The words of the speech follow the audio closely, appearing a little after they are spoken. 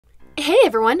Hey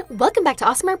everyone, welcome back to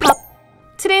AWESMR Pop.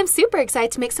 Today I'm super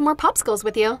excited to make some more popsicles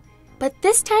with you. But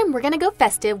this time we're gonna go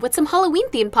festive with some Halloween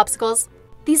themed popsicles.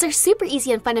 These are super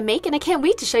easy and fun to make and I can't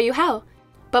wait to show you how.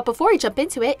 But before I jump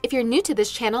into it, if you're new to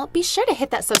this channel, be sure to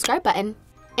hit that subscribe button.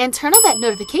 And turn on that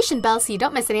notification bell so you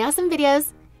don't miss any awesome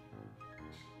videos.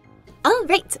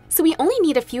 Alright, so we only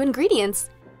need a few ingredients.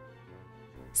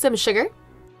 Some sugar,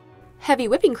 heavy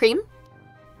whipping cream,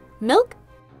 milk,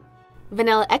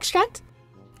 vanilla extract,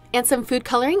 and some food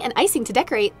coloring and icing to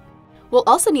decorate. We'll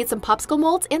also need some popsicle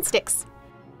molds and sticks.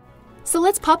 So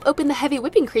let's pop open the heavy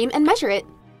whipping cream and measure it.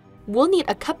 We'll need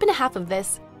 1.5 cups of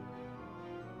this.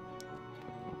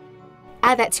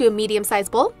 Add that to a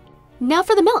medium-sized bowl. Now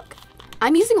for the milk.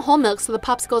 I'm using whole milk so the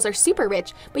popsicles are super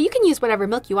rich, but you can use whatever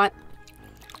milk you want.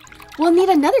 We'll need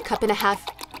another 1.5 cups.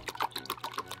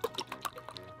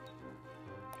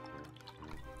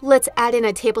 Let's add in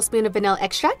a tablespoon of vanilla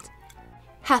extract,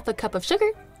 1/2 cup of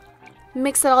sugar.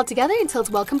 Mix it all together until it's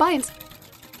well combined.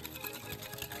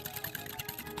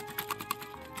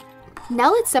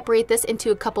 Now let's separate this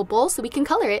into a couple bowls so we can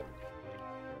color it.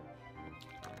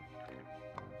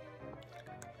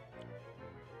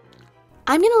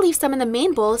 I'm going to leave some in the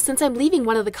main bowl since I'm leaving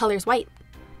one of the colors white.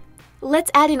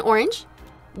 Let's add in orange,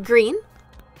 green,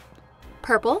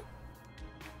 purple,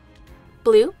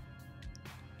 blue,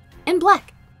 and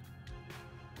black.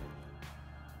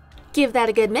 Give that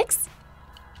a good mix.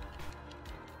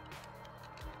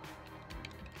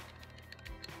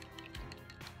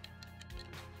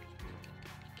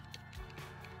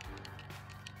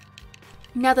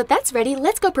 Now that that's ready,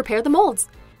 let's go prepare the molds.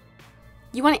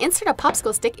 You want to insert a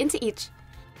popsicle stick into each.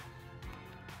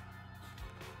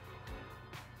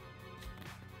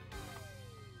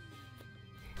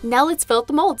 Now let's fill up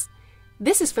the molds.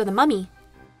 This is for the mummy,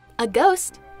 a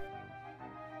ghost,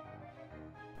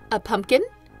 a pumpkin,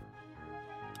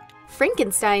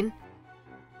 Frankenstein,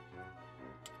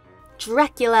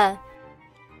 Dracula,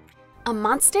 a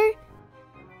monster,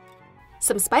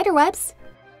 some spider webs,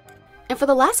 and for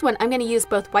the last one, I'm going to use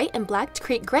both white and black to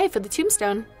create gray for the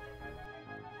tombstone.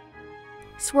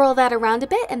 Swirl that around a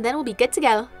bit and then we'll be good to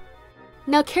go.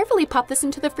 Now carefully pop this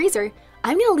into the freezer.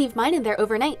 I'm going to leave mine in there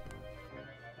overnight.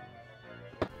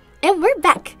 And we're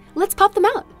back! Let's pop them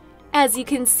out. As you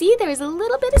can see, there is a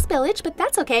little bit of spillage, but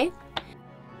that's okay.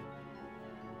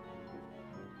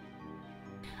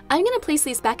 I'm going to place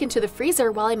these back into the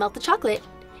freezer while I melt the chocolate.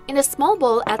 In a small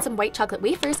bowl, add some white chocolate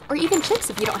wafers or even chips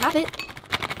if you don't have it.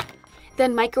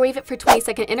 Then microwave it for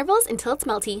 20-second intervals until it's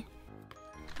melty.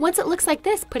 Once it looks like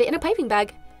this, put it in a piping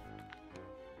bag.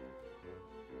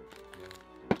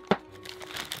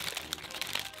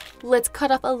 Let's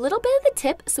cut off a little bit of the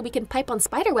tip so we can pipe on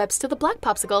spider webs to the black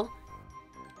popsicle.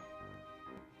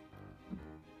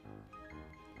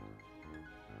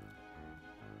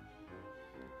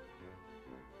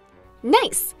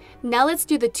 Nice! Now let's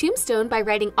do the tombstone by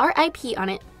writing RIP on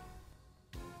it.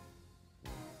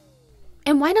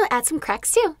 And why not add some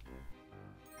cracks too?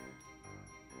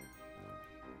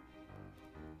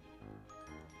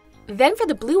 Then for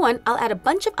the blue one, I'll add a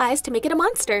bunch of eyes to make it a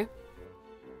monster.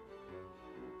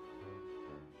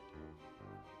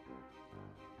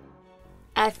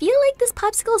 I feel like this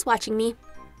popsicle is watching me.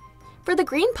 For the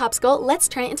green popsicle, let's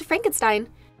turn it into Frankenstein.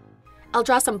 I'll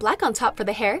draw some black on top for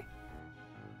the hair.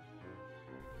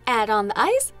 Add on the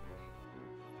eyes.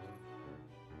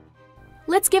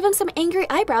 Let's give him some angry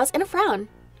eyebrows and a frown.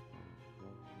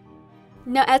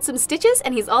 Now add some stitches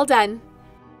and he's all done.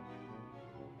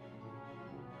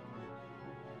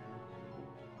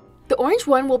 The orange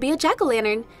one will be a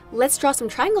jack-o'-lantern. Let's draw some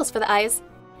triangles for the eyes.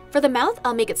 For the mouth,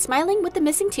 I'll make it smiling with the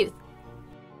missing tooth.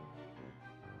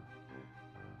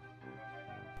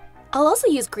 I'll also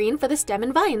use green for the stem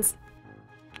and vines.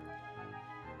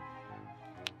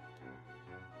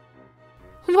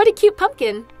 What a cute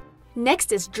pumpkin!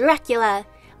 Next is Dracula.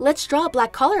 Let's draw a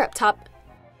black collar up top.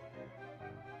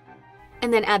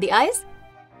 And then add the eyes.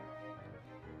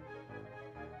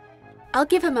 I'll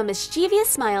give him a mischievous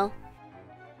smile.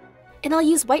 And I'll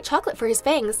use white chocolate for his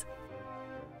fangs.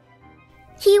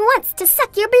 He wants to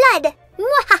suck your blood!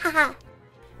 Mwahaha!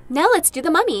 Now let's do the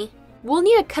mummy. We'll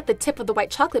need to cut the tip of the white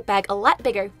chocolate bag a lot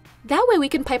bigger. That way we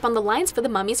can pipe on the lines for the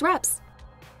mummy's wraps.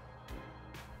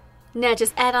 Now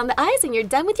just add on the eyes and you're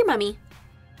done with your mummy.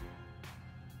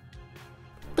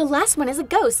 The last one is a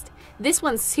ghost. This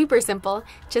one's super simple.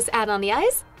 Just add on the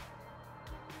eyes.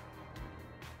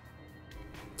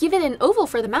 Give it an oval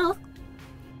for the mouth.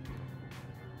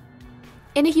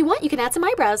 And if you want, you can add some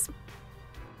eyebrows.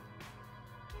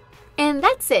 And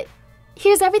that's it.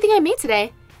 Here's everything I made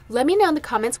today. Let me know in the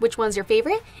comments which one's your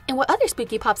favorite and what other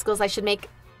spooky popsicles I should make.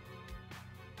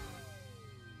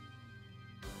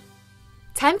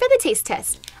 Time for the taste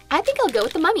test. I think I'll go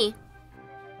with the mummy.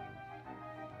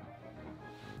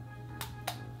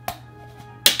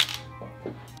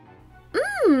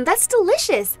 That's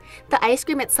delicious! The ice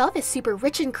cream itself is super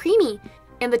rich and creamy,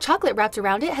 and the chocolate wrapped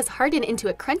around it has hardened into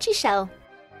a crunchy shell.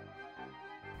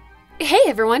 Hey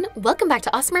everyone, welcome back to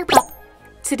AWESMR Pop.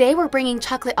 Today we're bringing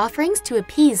chocolate offerings to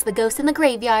appease the ghosts in the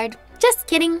graveyard. Just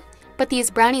kidding! But these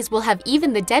brownies will have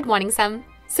even the dead wanting some.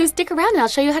 So stick around and I'll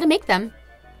show you how to make them.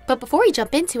 But before we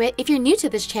jump into it, if you're new to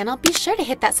this channel, be sure to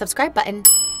hit that subscribe button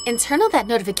and turn on that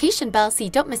notification bell so you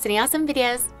don't miss any awesome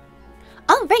videos.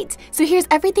 Alright, so here's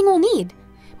everything we'll need.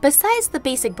 Besides the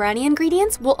basic brownie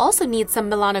ingredients, we'll also need some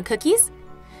Milano cookies,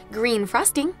 green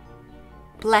frosting,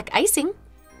 black icing,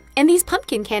 and these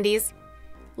pumpkin candies.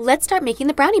 Let's start making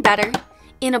the brownie batter.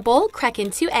 In a bowl, crack in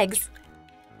 2 eggs.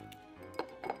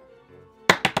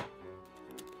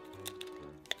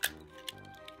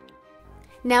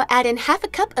 Now add in half a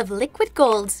cup of liquid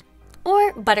gold,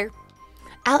 or butter.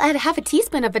 I'll add half a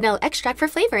teaspoon of vanilla extract for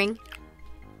flavoring.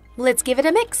 Let's give it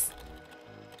a mix.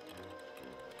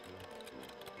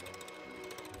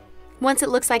 Once it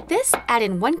looks like this, add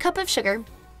in 1 cup of sugar,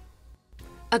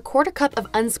 a 1/4 cup of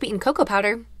unsweetened cocoa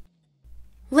powder.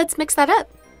 Let's mix that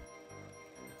up.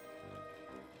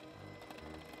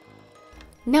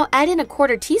 Now add in a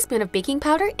 1/4 teaspoon of baking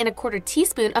powder and a 1/4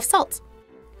 teaspoon of salt.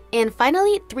 And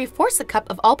finally, 3/4 cup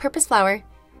of all-purpose flour.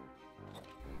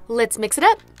 Let's mix it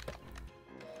up.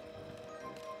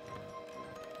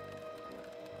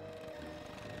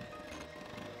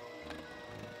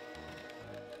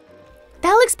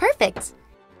 That looks perfect!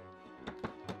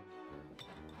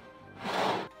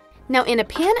 Now in a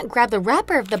pan, grab the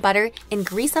wrapper of the butter and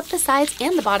grease up the sides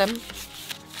and the bottom.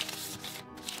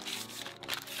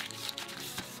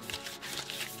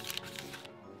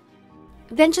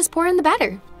 Then just pour in the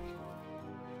batter.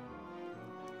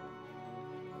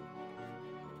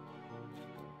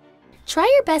 Try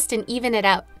your best and even it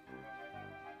out.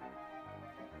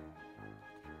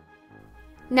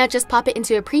 Now just pop it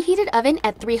into a preheated oven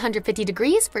at 350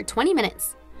 degrees for 20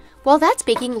 minutes. While that's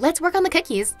baking, let's work on the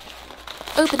cookies.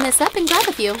 Open this up and grab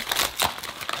a few.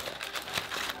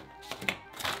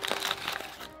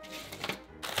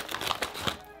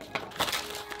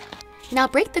 Now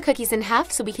break the cookies in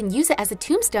half so we can use it as a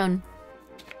tombstone.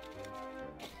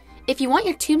 If you want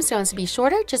your tombstones to be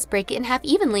shorter, just break it in half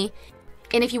evenly.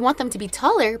 And if you want them to be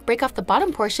taller, break off the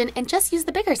bottom portion and just use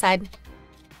the bigger side.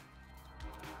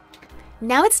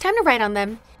 Now it's time to write on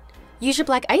them. Use your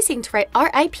black icing to write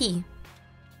RIP.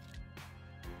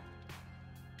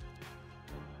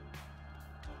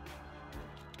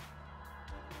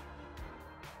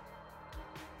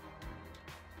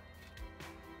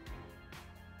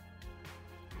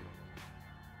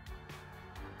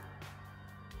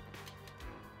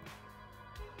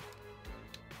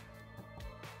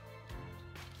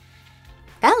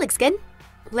 That looks good.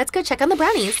 Let's go check on the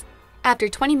brownies. After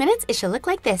 20 minutes, it should look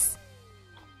like this.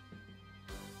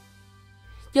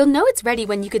 You'll know it's ready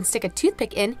when you can stick a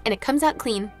toothpick in and it comes out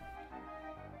clean.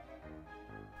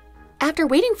 After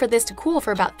waiting for this to cool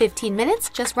for about 15 minutes,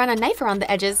 just run a knife around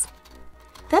the edges.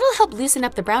 That'll help loosen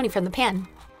up the brownie from the pan.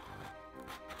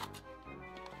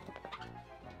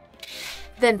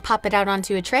 Then pop it out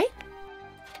onto a tray.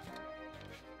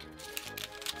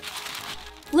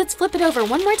 Let's flip it over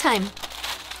one more time.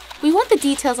 We want the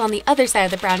details on the other side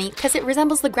of the brownie because it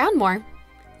resembles the ground more.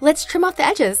 Let's trim off the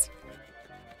edges.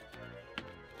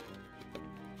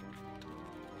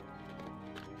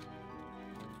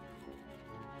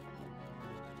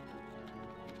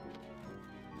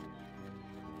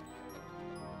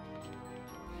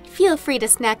 Feel free to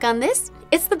snack on this.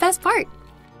 It's the best part.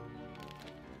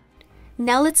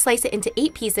 Now let's slice it into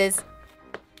 8 pieces.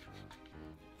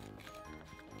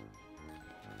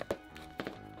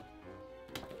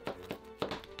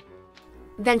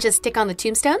 Then just stick on the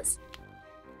tombstones.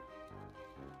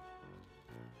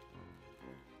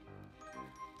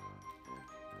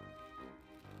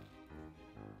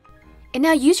 And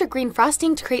now use your green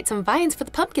frosting to create some vines for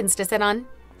the pumpkins to sit on.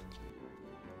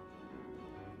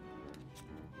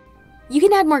 You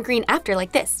can add more green after,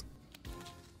 like this.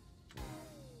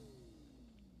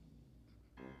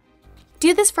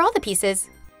 Do this for all the pieces.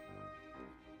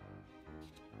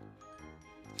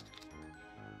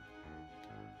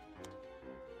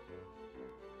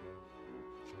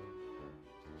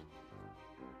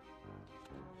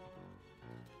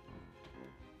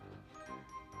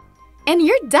 And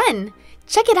you're done!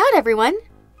 Check it out, everyone!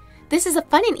 This is a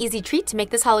fun and easy treat to make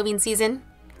this Halloween season.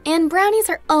 And brownies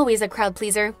are always a crowd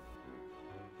pleaser.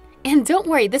 And don't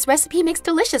worry, this recipe makes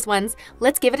delicious ones.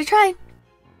 Let's give it a try.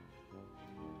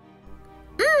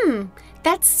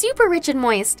 That's super rich and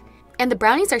moist. And the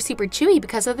brownies are super chewy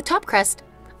because of the top crust.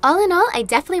 All in all, I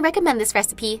definitely recommend this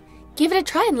recipe. Give it a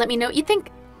try and let me know what you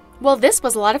think. Well, this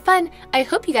was a lot of fun. I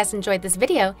hope you guys enjoyed this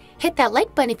video. Hit that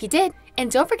like button if you did, and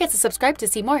don't forget to subscribe to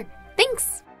see more.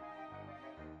 Thanks!